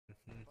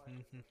Oh,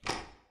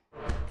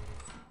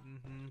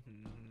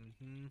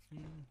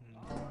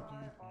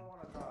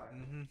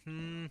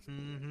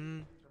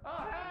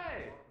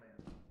 hey!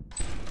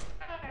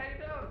 Hey, how you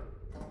doing?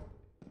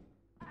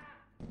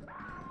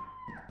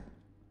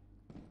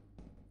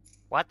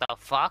 What the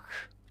fuck?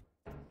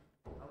 I'm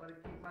gonna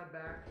keep my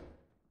back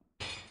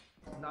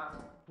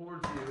not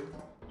towards you,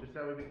 just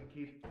so we can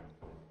keep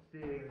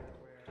seeing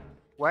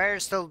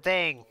Where's the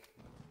thing?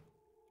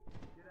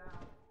 Get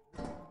out.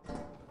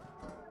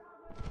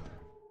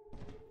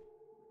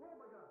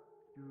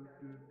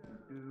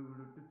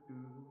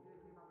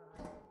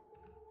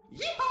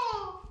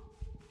 Yeehaw!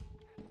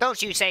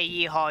 Don't you say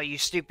yeehaw, you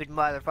stupid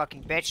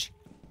motherfucking bitch.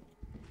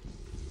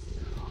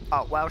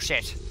 Oh, well,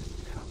 shit.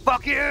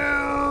 Fuck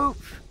you!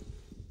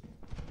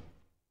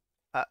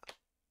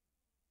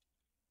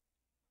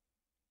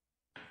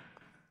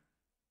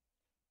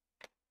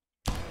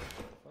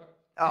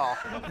 Oh.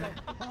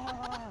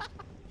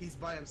 He's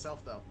by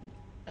himself though.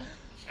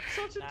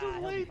 Such a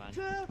delayed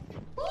death.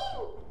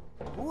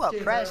 Ooh, a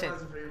present.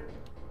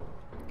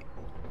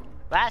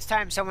 Last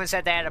time someone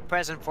said they had a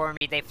present for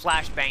me, they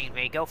flashbanged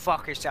me. Go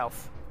fuck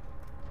yourself.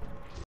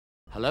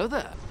 Hello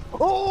there.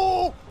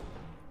 Oh!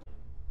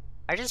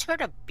 I just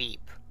heard a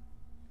beep.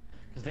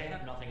 Because they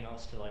have nothing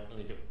else to like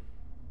really do.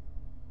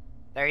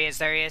 There he is,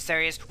 there he is,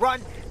 there he is.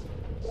 Run!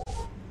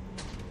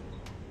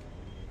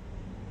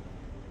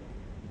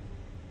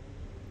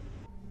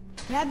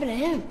 What happened to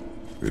him?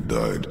 It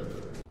died.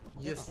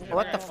 Yes.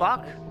 What the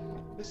fuck?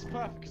 This is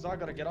perfect because I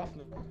gotta get off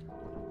now.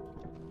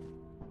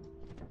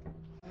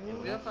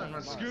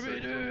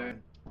 Scooby-Doo!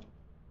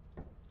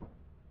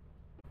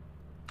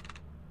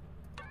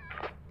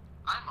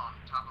 I'm on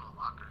top of the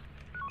locker.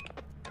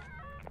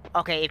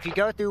 Okay, if you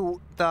go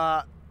through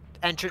the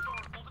entrance...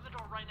 Open the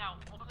door right now.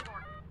 Open the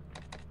door.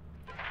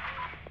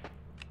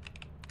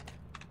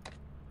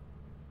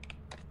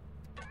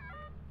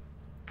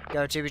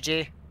 Go,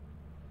 GBG.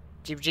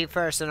 GBG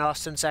first and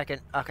Austin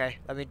second. Okay,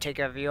 let me take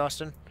care of you,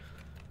 Austin.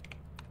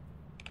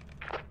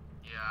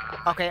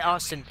 Yeah. Okay,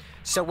 Austin.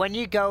 So when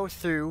you go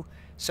through...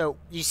 So,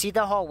 you see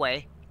the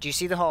hallway. Do you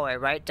see the hallway,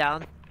 right?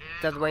 Down?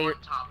 The way you're...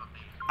 Top of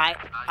me.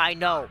 I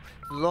know.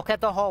 Look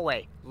at the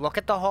hallway. Look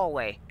at the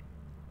hallway.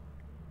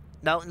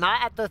 No,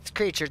 not at the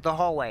creature. The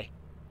hallway.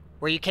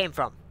 Where you came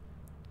from.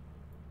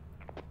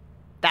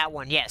 That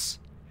one, yes.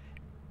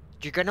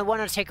 You're gonna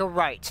want to take a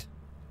right.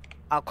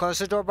 I'll close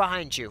the door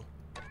behind you.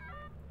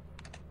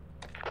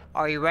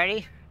 Are you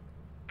ready?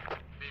 Be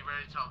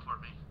ready to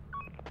teleport me.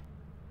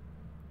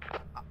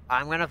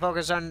 I'm gonna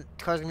focus on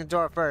closing the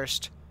door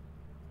first.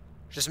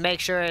 Just make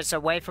sure it's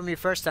away from you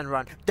first, then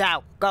run.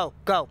 Now, go,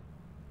 go.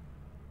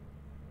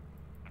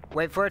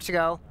 Wait for it to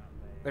go.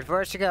 Wait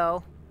for it to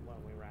go. When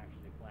we were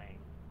actually playing,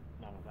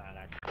 none of that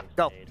actually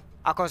Go. stayed.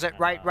 I'll close it.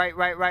 Right.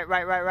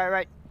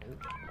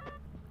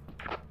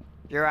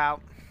 You're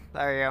out.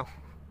 There you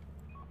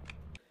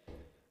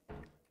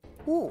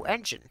go. Ooh,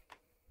 engine.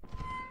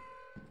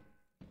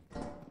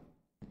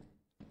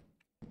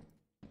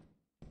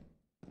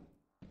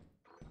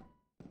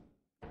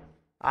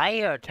 I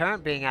hear a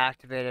turret being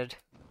activated.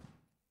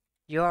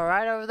 You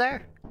alright over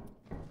there?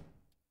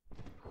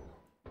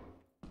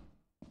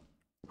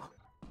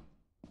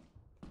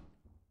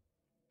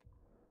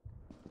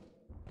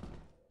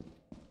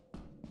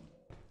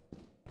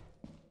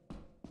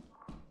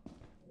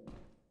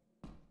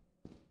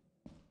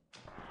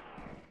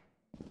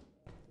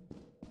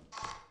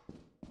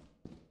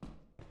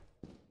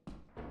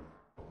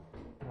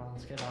 Come on,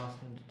 let's get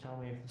Austin to tell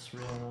me if it's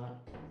real or not.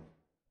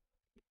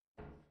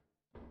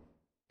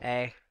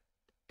 Hey.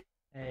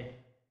 Hey.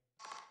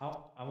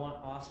 Oh, I want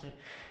Austin.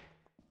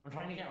 I'm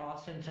trying to get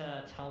Austin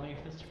to tell me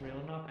if it's real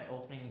or not by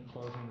opening and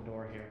closing the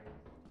door here.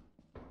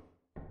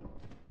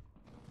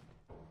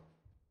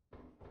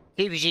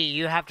 TBG,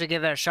 you have to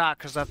give it a shot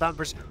because the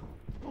Thumper's...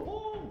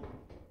 Oh!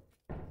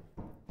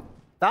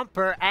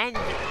 Thumper and...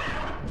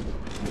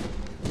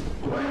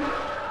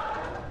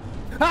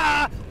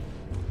 Ah!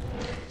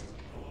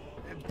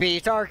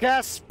 Beat our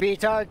guests,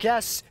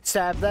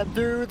 stab them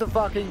through the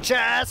fucking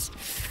chest!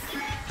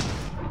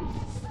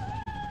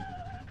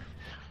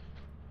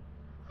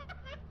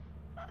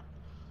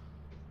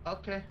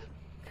 Okay.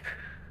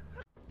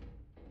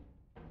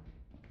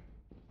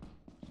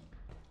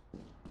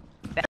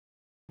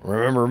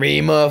 Remember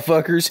me,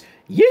 motherfuckers?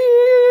 Yeah!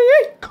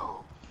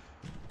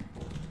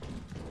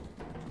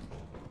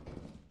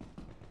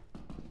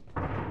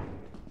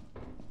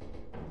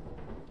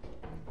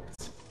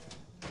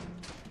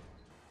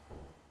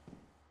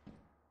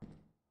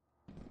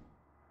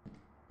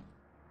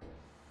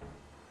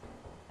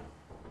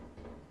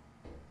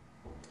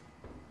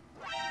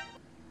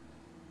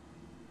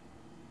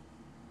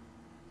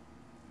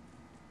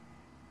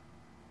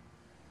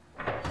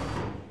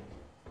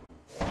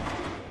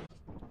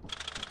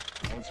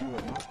 As you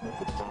have not met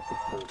the profit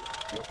quota,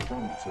 your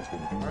performance has been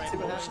deemed Alright,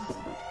 what happens?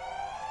 suspended.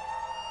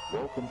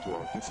 Welcome to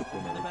our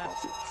disciplinary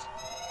process.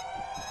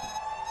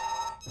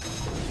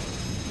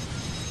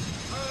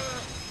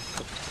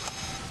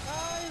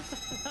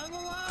 I'm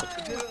alive!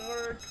 It didn't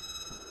work.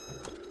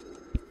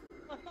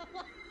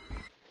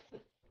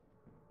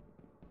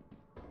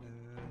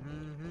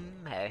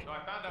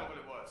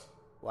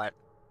 What?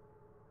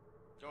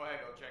 Go ahead,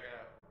 go check it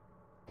out.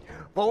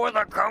 For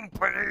the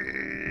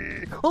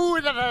company! Ooh,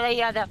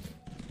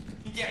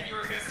 Yeah, you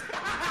were this.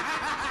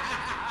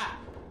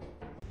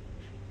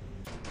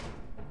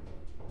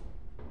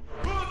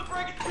 Oh, the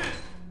Frankenstein!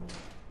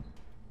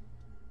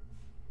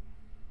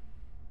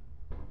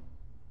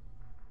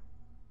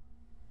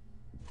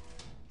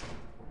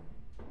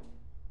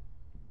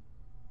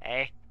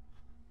 Hey.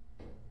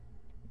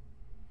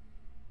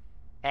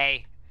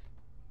 Hey.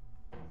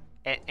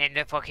 In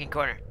the fucking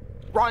corner.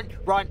 Run,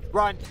 run,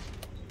 run!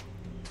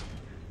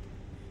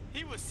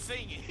 He was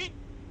singing.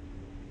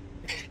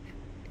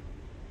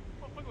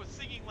 Motherfucker was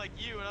singing like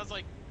you, and I was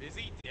like, is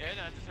he dead?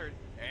 And I just heard,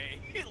 hey,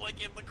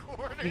 like in the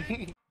corner.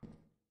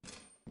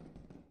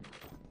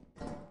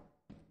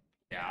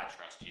 Yeah, I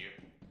trust you.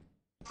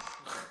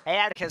 Hey,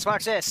 Atticus,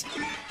 watch this.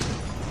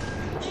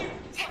 You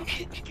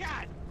fucking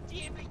god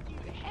damn it, you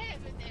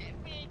having that,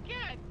 man.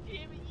 God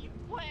damn it, you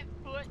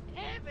flat-foot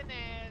having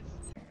ass.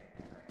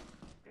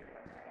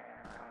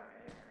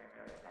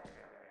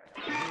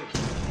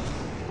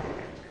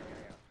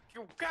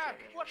 Oh god,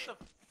 what the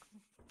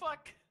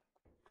fuck?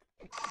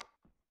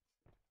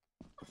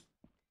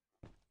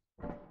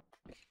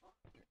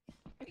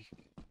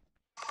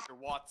 Mr.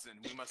 Watson,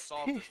 we must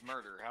solve this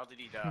murder. How did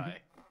he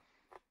die?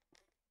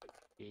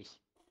 Jeez.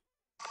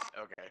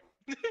 Okay.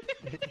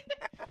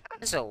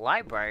 This is a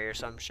library or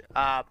some shit.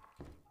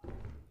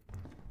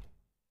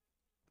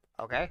 Okay.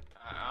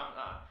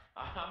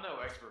 I'm no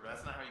expert, but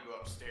that's not how you go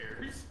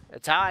upstairs.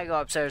 That's how I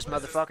go upstairs, What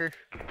is this? motherfucker.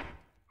 Man,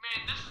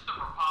 this is the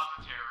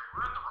repository.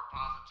 We're in the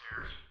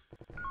repository.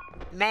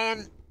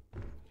 Man,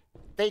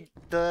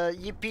 the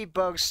yippee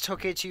bugs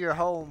took it to your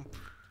home.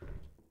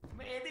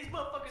 Man, these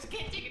motherfuckers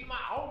can't take it to my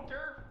home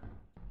turf.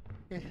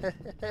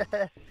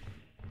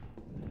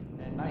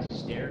 And nice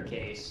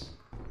staircase.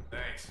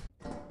 Thanks.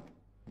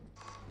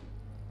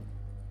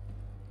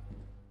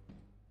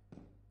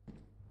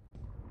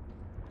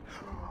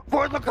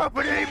 For the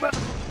company, but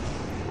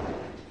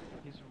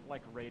He's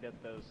like right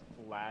at those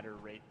ladder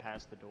right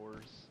past the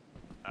doors.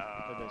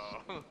 For this.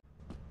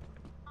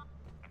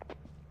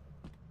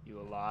 You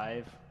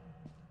alive?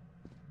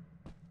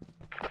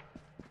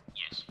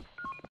 Yes.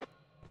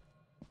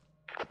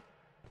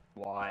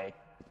 Why?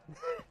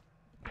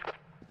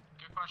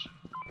 Good question.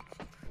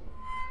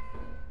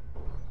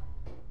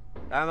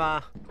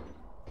 Emma.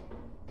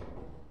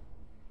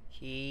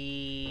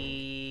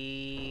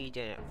 He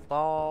didn't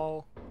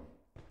fall.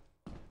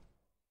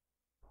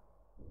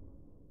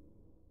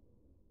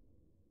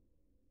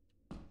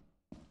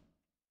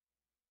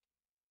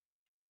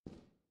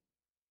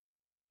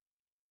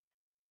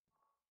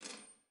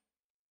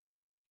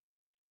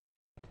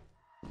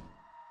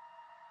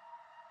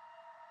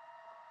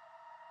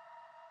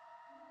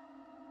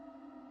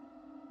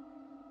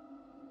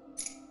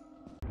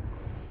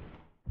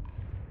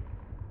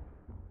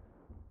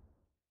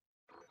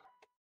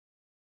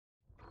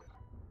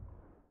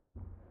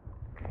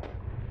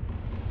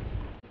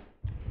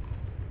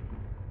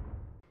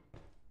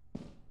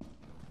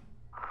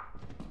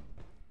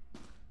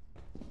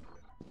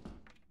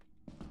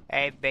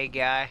 Hey, big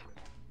guy.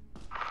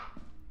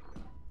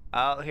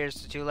 Oh,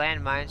 here's the 2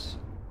 landmines.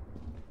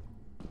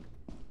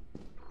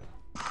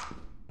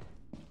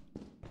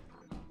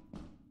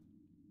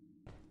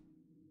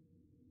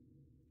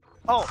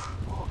 Oh!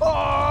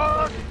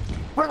 Oh!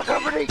 For the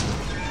company!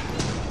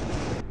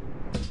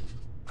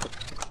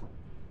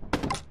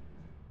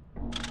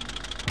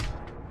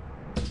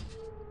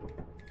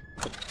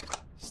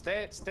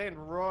 Stand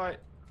right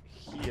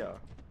here.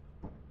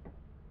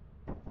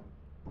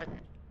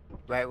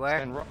 Right where?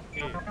 Stand right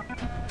here.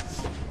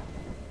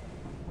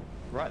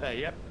 Right there,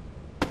 yep.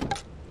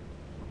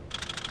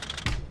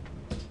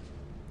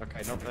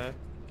 Okay, not there.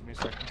 Give me a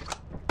second.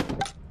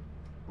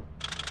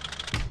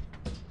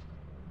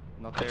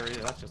 Not there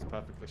either, that's just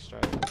perfectly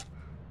straight.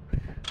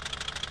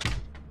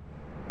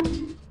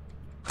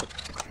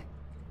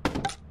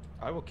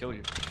 I will kill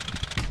you.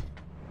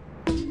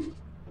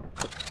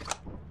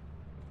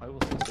 I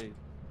will succeed.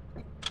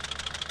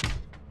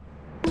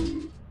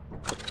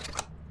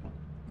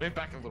 Move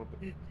back a little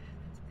bit.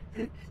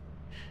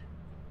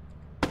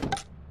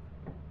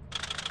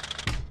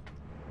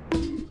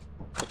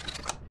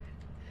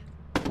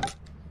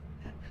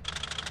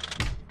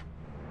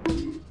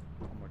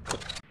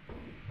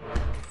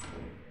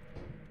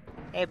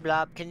 Hey,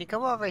 Blob, can you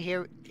come over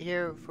here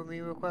for me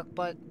real quick,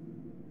 bud?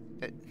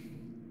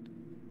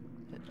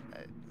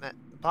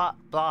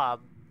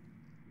 Blob.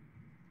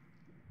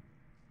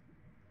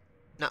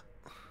 No.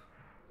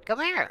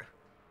 Come here.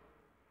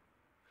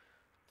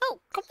 No,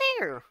 come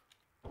here.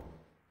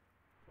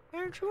 Why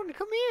don't you want to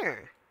come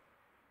here?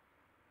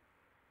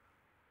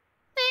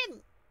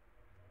 Man.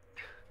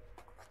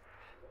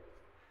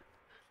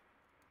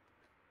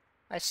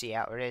 I see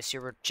how it is.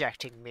 You're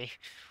rejecting me.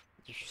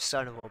 You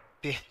son of a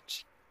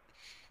bitch.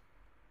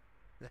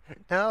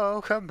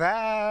 No, come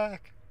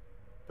back.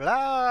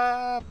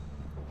 Blob.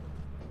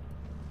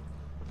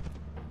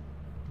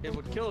 It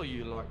would kill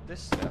you like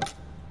this step.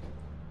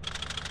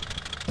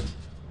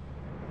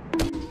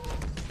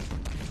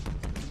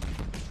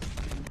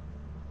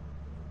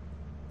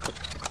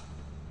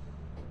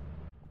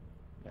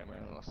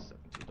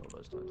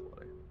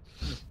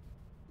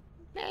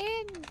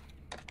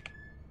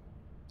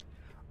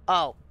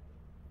 Oh.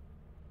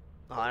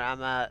 Hold on, I'm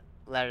gonna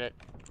let it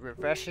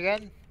refresh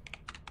again.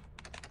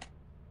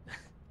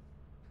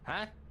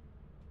 Huh?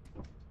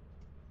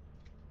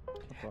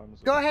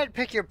 Go ahead and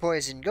pick your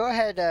poison. Go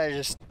ahead,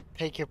 just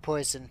pick your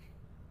poison.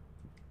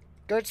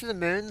 Go to the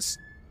moons.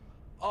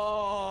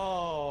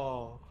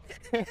 Oh.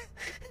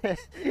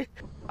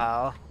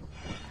 Oh,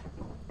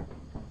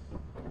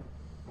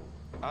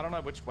 I don't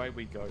know which way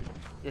we go.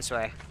 this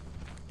way.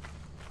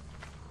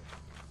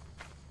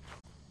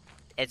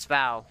 It's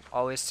Val,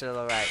 always to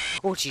the right.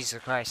 Oh,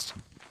 Jesus Christ.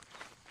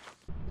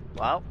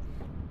 Well.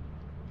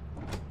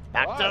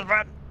 Back to the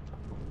front.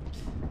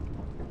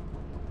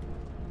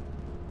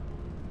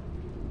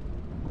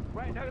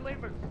 Wait, no,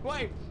 leave it.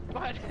 Wait,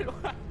 what?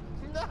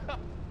 No.